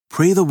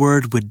Pray the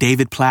Word with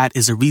David Platt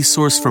is a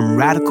resource from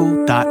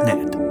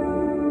Radical.net.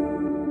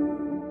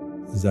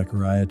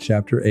 Zechariah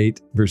chapter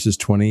 8, verses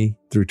 20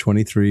 through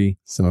 23.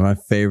 Some of my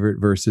favorite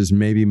verses,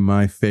 maybe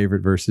my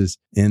favorite verses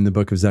in the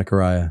book of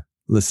Zechariah.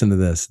 Listen to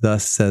this.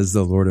 Thus says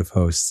the Lord of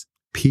hosts,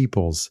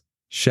 peoples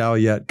shall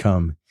yet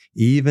come,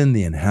 even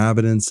the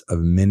inhabitants of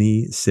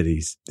many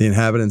cities. The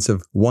inhabitants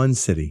of one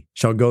city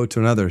shall go to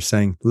another,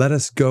 saying, let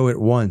us go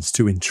at once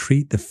to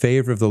entreat the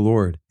favor of the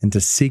Lord and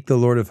to seek the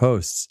Lord of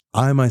hosts.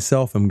 I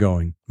myself am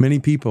going. Many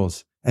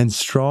peoples and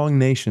strong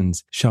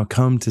nations shall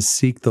come to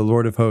seek the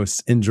Lord of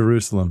hosts in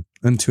Jerusalem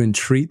and to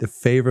entreat the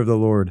favor of the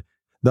Lord.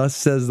 Thus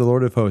says the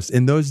Lord of hosts,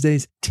 in those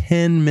days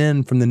 10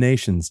 men from the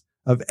nations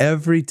of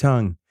every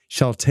tongue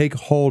shall take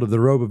hold of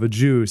the robe of a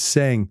Jew,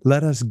 saying,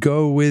 let us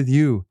go with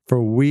you,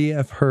 for we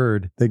have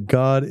heard that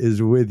God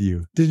is with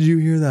you. Did you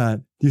hear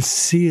that? You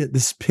see it,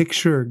 this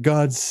picture,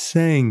 God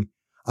saying,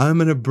 I'm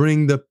going to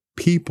bring the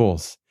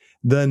peoples,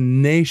 the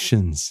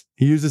nations.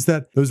 He uses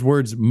those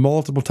words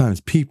multiple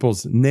times,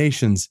 peoples,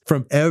 nations,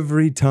 from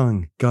every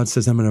tongue. God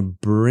says, I'm going to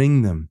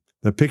bring them.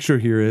 The picture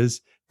here is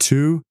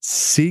to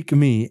seek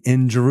me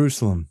in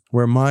Jerusalem,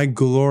 where my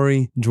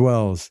glory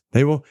dwells.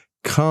 They will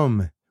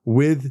come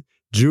with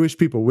Jewish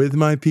people, with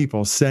my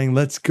people, saying,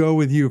 let's go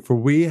with you, for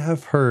we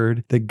have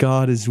heard that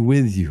God is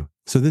with you.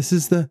 So this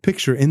is the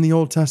picture in the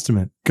Old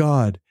Testament,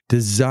 God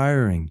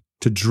desiring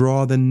to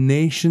draw the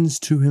nations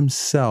to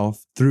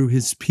himself through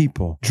his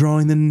people,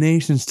 drawing the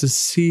nations to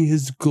see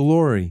his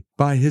glory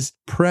by his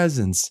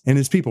presence in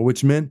his people,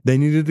 which meant they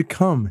needed to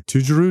come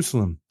to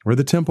Jerusalem, where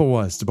the temple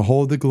was, to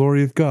behold the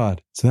glory of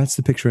God. So that's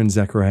the picture in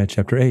Zechariah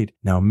chapter 8.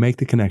 Now make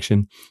the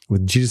connection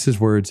with Jesus'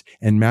 words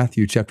in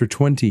Matthew chapter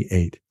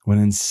 28, when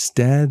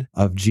instead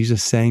of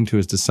Jesus saying to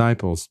his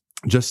disciples,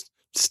 just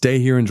stay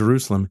here in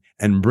Jerusalem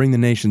and bring the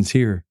nations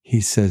here, he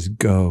says,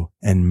 go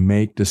and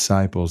make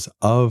disciples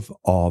of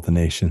all the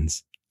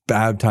nations,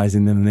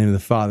 baptizing them in the name of the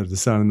Father, the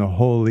Son, and the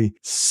Holy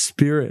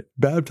Spirit,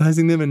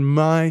 baptizing them in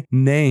my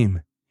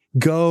name.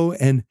 Go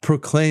and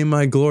proclaim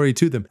my glory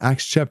to them.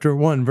 Acts chapter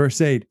 1, verse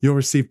 8, you'll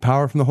receive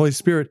power from the Holy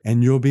Spirit,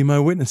 and you'll be my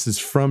witnesses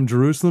from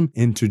Jerusalem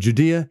into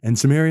Judea and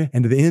Samaria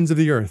and to the ends of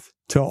the earth,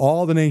 to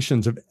all the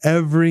nations of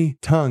every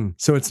tongue.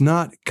 So it's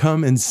not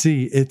come and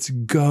see, it's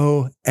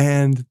go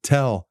and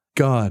tell.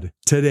 God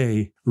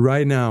today,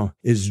 right now,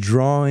 is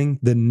drawing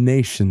the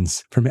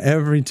nations from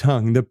every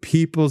tongue, the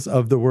peoples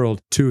of the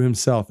world, to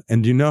himself.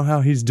 And do you know how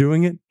he's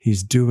doing it?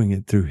 He's doing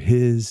it through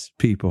his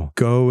people,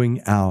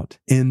 going out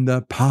in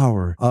the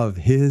power of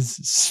his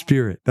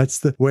Spirit. That's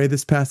the way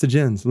this passage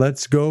ends.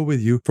 Let's go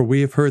with you, for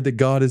we have heard that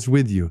God is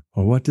with you.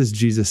 Well, what does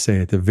Jesus say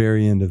at the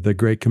very end of the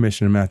Great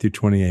Commission in Matthew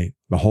 28?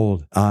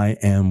 Behold, I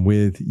am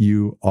with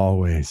you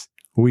always.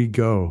 We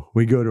go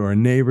to our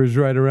neighbors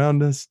right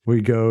around us. We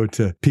go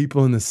to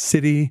people in the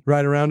city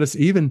right around us.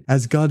 Even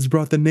as God's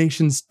brought the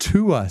nations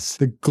to us,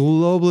 the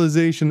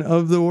globalization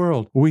of the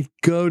world, we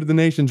go to the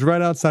nations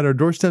right outside our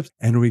doorsteps,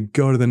 and we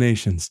go to the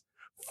nations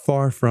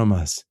far from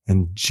us.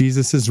 And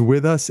Jesus is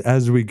with us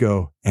as we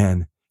go,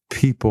 and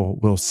people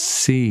will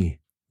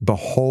see,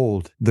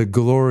 behold the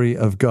glory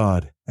of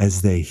God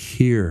as they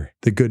hear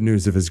the good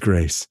news of his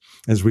grace,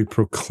 as we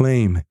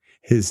proclaim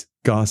his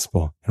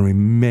gospel, and we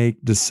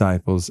make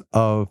disciples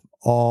of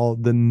all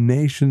the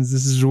nations.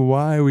 This is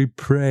why we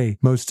pray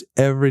most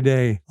every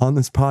day on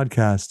this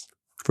podcast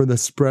for the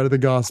spread of the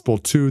gospel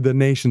to the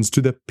nations,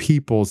 to the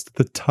peoples, to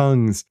the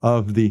tongues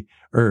of the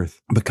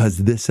earth, because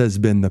this has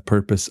been the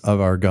purpose of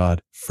our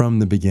God from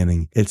the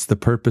beginning. It's the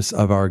purpose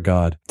of our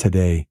God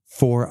today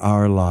for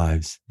our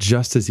lives.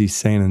 Just as he's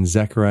saying in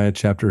Zechariah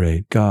chapter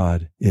 8,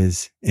 God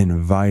is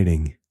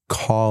inviting,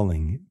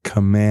 calling,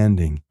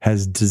 commanding,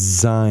 has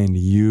designed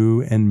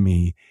you and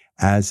me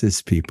as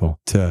his people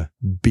to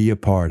be a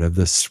part of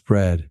the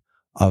spread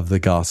of the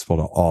gospel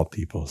to all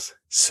peoples.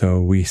 So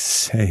we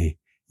say,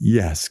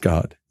 yes,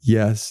 God,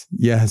 yes,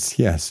 yes,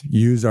 yes.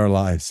 Use our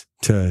lives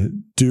to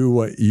do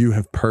what you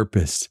have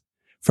purposed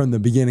from the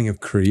beginning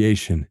of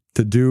creation,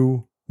 to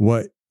do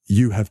what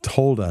you have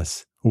told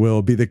us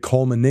will be the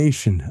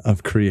culmination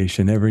of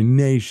creation. Every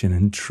nation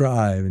and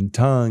tribe and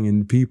tongue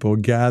and people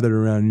gathered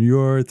around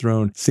your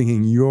throne,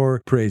 singing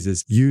your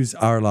praises. Use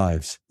our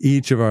lives,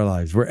 each of our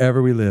lives,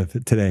 wherever we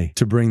live today,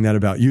 to bring that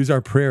about. Use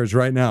our prayers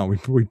right now.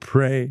 We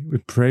pray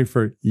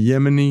for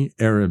Yemeni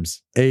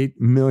Arabs, 8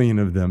 million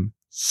of them.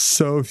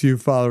 So few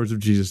followers of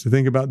Jesus.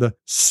 Think about the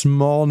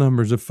small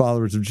numbers of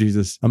followers of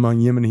Jesus among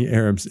Yemeni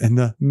Arabs and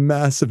the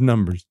massive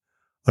numbers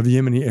of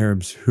Yemeni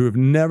Arabs who have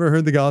never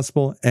heard the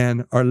gospel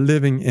and are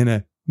living in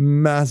a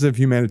massive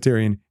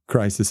humanitarian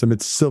crisis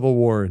amidst civil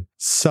war and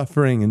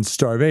suffering and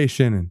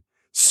starvation and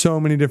so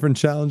many different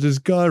challenges.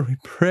 God, we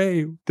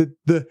pray that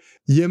the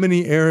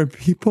Yemeni Arab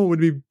people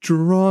would be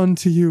drawn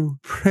to you.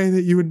 Pray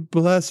that you would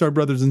bless our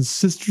brothers and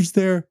sisters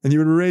there, and you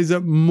would raise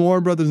up more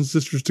brothers and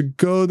sisters to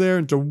go there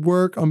and to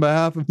work on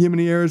behalf of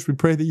Yemeni Arabs. We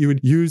pray that you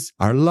would use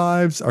our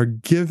lives, our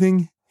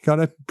giving, God,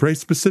 I pray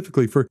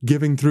specifically for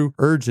Giving Through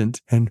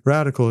Urgent and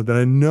Radical that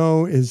I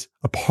know is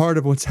a part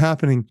of what's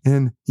happening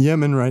in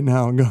Yemen right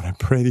now. God, I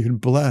pray that you'd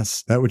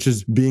bless that which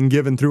is being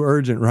given through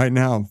Urgent right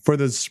now for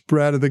the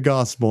spread of the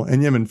gospel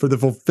in Yemen, for the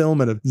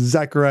fulfillment of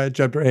Zechariah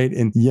chapter 8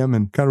 in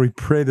Yemen. God, we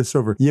pray this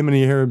over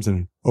Yemeni Arabs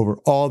and over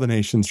all the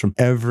nations from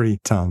every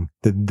tongue,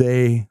 that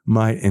they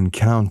might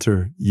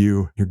encounter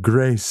you, your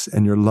grace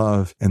and your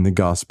love and the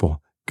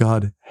gospel.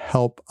 God,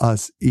 help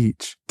us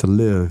each to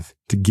live,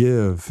 to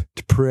give,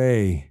 to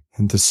pray,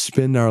 and to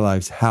spend our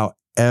lives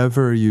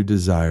however you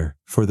desire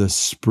for the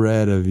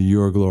spread of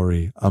your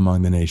glory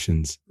among the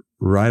nations,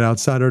 right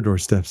outside our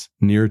doorsteps,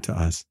 near to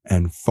us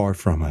and far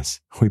from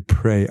us. We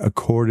pray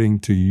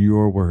according to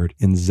your word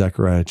in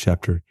Zechariah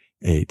chapter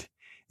 8.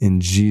 In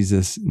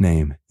Jesus'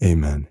 name,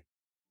 amen.